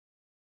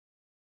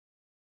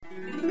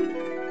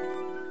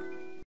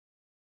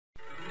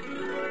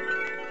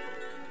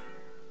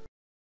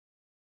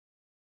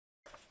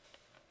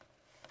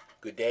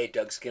Good day,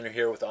 Doug Skinner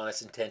here with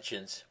Honest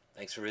Intentions.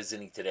 Thanks for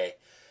visiting today.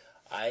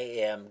 I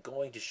am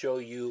going to show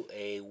you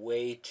a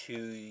way to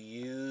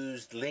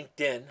use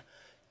LinkedIn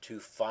to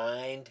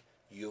find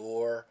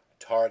your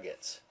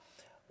targets.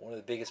 One of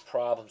the biggest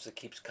problems that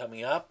keeps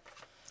coming up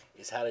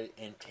is how to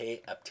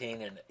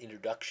obtain an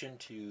introduction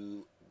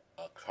to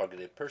a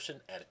targeted person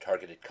at a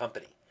targeted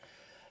company.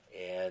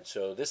 And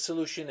so this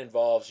solution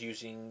involves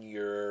using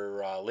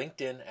your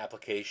LinkedIn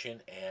application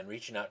and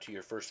reaching out to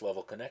your first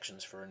level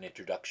connections for an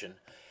introduction.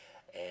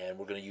 And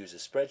we're going to use a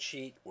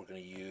spreadsheet, we're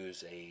going to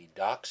use a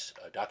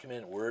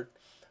document, Word,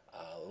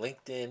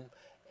 LinkedIn,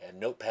 and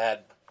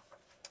Notepad.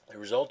 The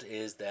result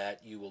is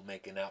that you will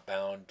make an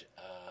outbound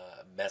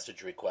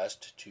message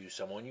request to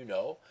someone you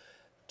know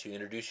to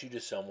introduce you to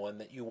someone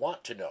that you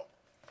want to know.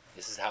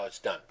 This is how it's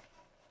done.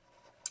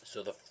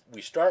 So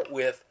we start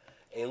with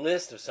a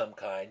list of some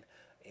kind,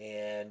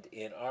 and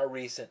in our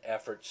recent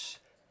efforts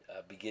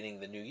beginning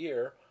the new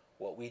year,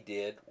 what we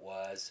did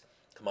was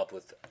come up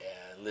with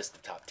a list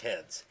of top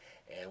 10s.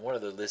 And one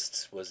of the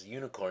lists was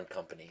unicorn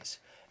companies.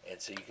 And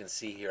so you can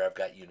see here I've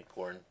got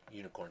unicorn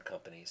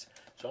companies.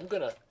 So I'm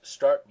going to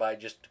start by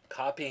just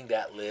copying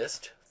that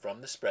list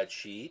from the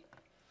spreadsheet.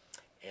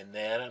 And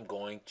then I'm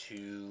going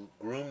to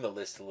groom the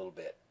list a little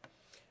bit.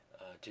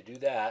 To do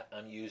that,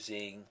 I'm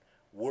using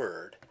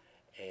Word.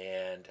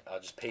 And I'll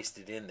just paste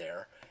it in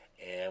there.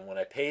 And when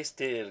I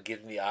paste it, it'll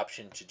give me the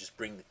option to just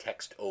bring the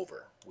text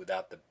over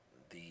without the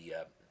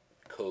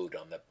code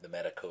on the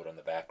meta code on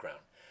the background.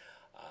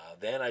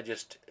 Then I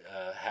just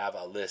have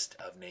a list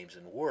of names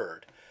in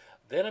Word.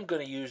 Then I'm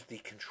going to use the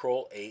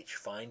Control H,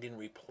 find and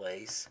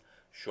replace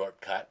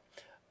shortcut,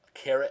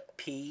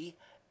 P,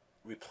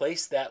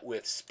 replace that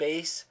with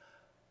space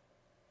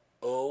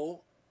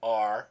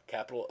OR,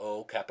 capital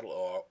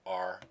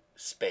O,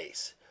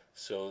 space.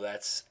 So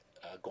that's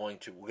we're going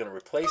to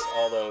replace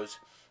all those,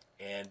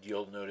 and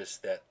you'll notice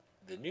that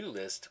the new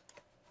list,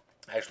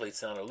 actually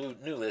it's not a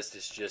new list,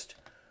 it's just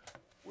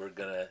we're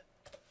going to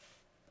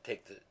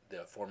take the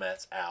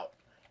formats out,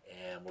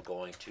 and we're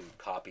going to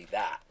copy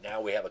that.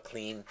 Now we have a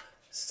clean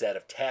set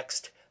of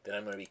text that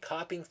I'm going to be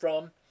copying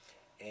from,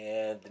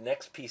 and the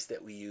next piece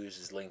that we use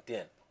is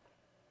LinkedIn.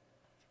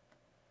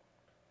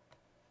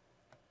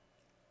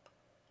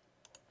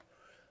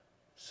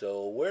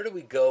 So where do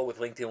we go with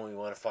LinkedIn when we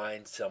want to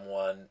find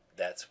someone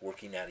that's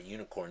working at a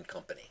unicorn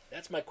company?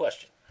 That's my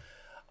question.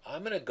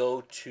 I'm going to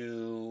go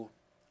to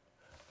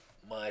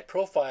my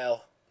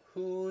profile,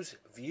 who's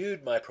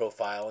viewed my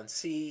profile, and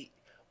see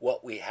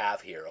what we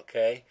have here,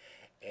 okay?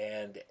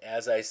 And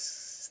as I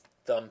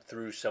thumb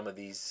through some of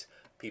these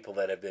people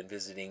that have been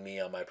visiting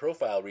me on my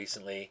profile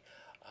recently,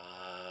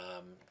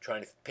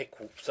 trying to pick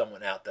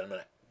someone out that I'm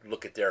going to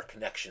look at their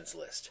connections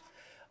list.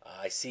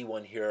 I see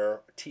one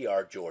here,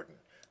 T.R. Jordan.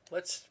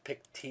 Let's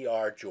pick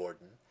T.R.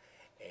 Jordan,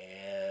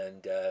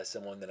 and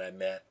someone that I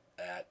met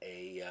at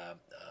a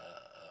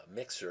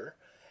mixer,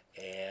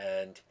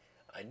 and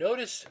I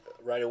noticed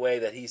right away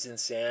that he's in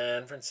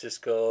San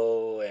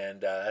Francisco,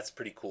 and that's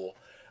pretty cool.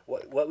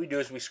 What we do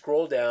is we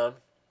scroll down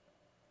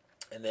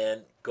and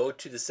then go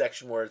to the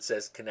section where it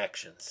says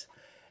connections.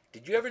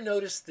 Did you ever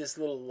notice this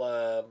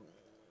little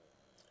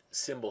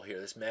symbol here,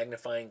 this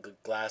magnifying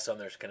glass on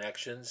their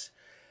connections?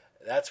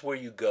 That's where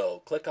you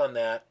go. Click on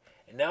that,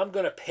 and now I'm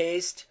going to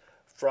paste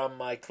from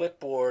my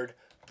clipboard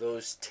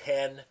those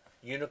 10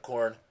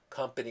 unicorn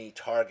company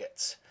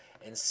targets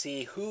and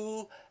see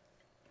who's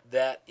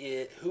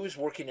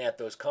working at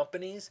those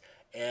companies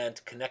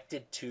and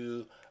connected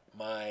to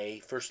my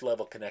first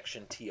level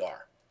connection,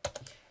 TR.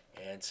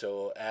 And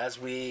so as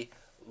we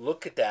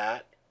look at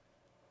that,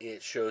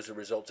 it shows the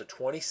results of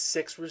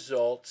 26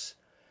 results,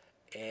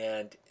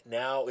 and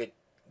now it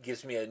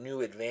gives me a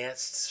new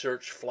advanced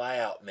search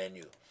flyout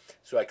menu.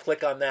 So I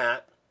click on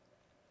that,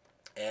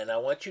 and I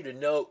want you to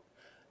note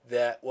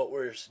that what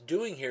we're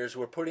doing here is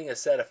we're putting a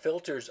set of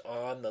filters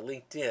on the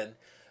LinkedIn.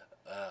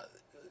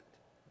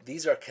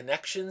 These are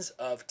connections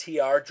of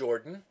TR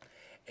Jordan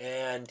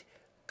and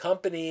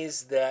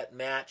companies that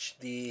match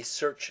the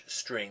search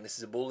string. This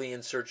is a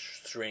Boolean search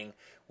string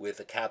with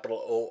a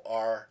capital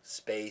OR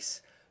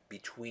space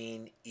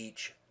between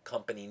each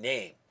company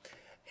name.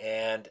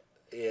 And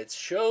it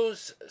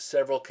shows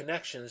several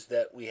connections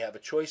that we have a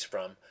choice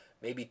from,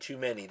 maybe too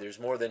many. There's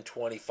more than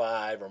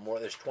 25 or more.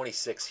 There's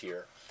 26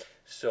 here.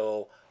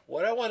 So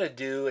what I want to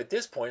do at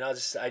this point,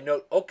 I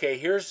note, okay,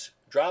 here's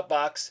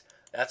Dropbox.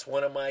 That's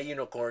one of my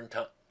unicorn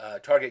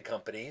target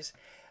companies.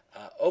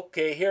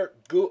 Okay, here,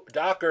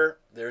 Docker,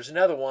 there's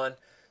another one.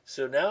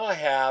 So now I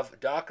have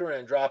Docker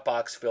and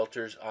Dropbox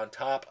filters on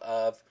top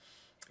of,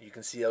 you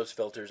can see those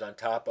filters on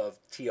top of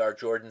TR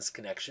Jordan's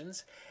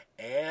connections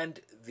and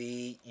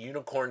the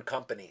unicorn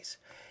companies.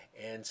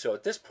 And so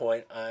at this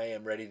point, I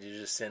am ready to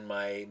just send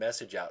my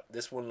message out.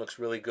 This one looks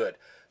really good.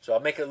 So I'll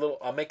make a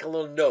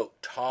little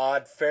note,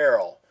 Todd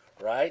Farrell,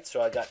 right?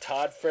 So I got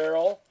Todd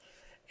Farrell,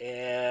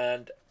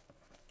 and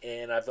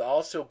I've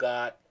also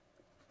got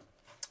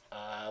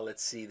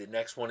let's see. The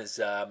next one is,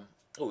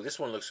 oh, this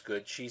one looks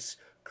good. She's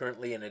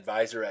currently an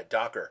advisor at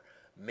Docker.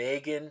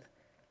 Megan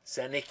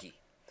Sanicki.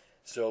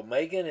 So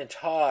Megan and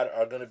Todd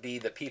are going to be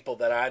the people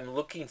that I'm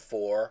looking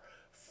for,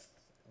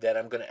 that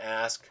I'm going to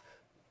ask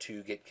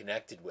to get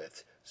connected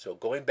with. So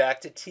going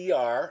back to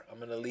TR, I'm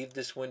going to leave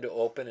this window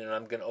open and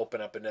I'm going to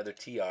open up another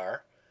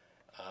TR.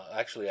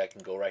 Actually, I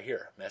can go right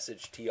here,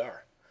 message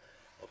TR.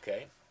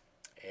 Okay,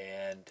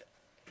 and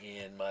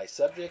in my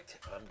subject,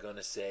 I'm going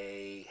to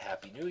say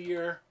Happy New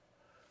Year.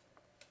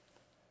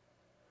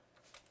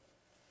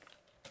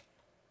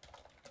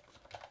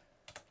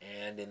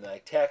 And in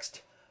my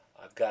text,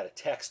 I've got a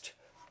text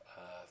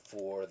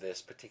for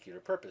this particular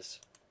purpose.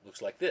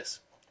 Looks like this.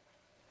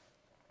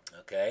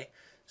 Okay,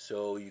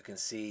 so you can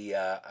see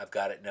I've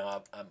got it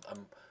now.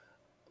 I'm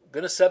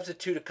going to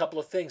substitute a couple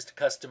of things to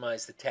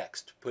customize the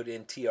text. Put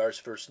in TR's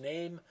first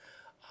name.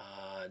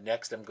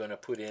 Next, I'm going to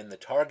put in the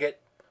target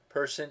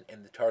person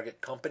and the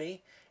target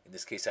company. In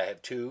this case, I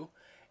have two.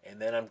 And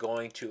then I'm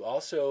going to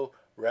also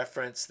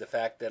reference the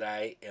fact that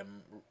I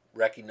am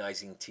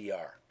recognizing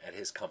TR at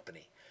his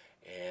company.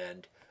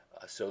 And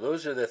so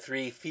those are the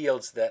three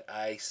fields that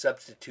I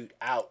substitute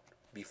out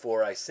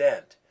before I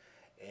send.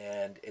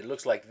 And it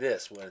looks like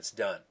this when it's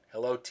done.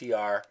 Hello,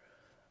 TR.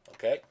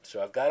 Okay,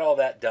 so I've got all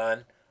that done.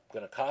 I'm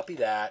going to copy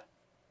that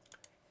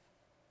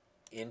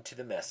into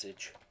the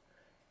message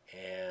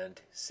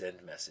and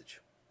send message.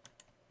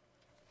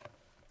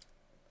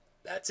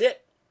 That's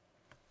it.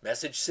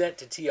 Message sent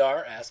to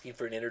TR asking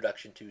for an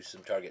introduction to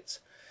some targets.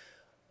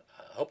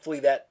 Hopefully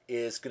that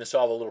is going to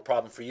solve a little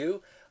problem for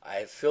you. I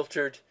have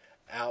filtered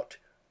out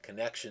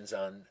connections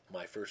on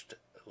my first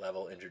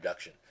level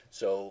introduction.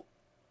 So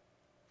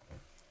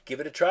give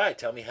it a try.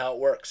 Tell me how it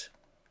works.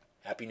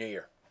 Happy New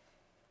Year.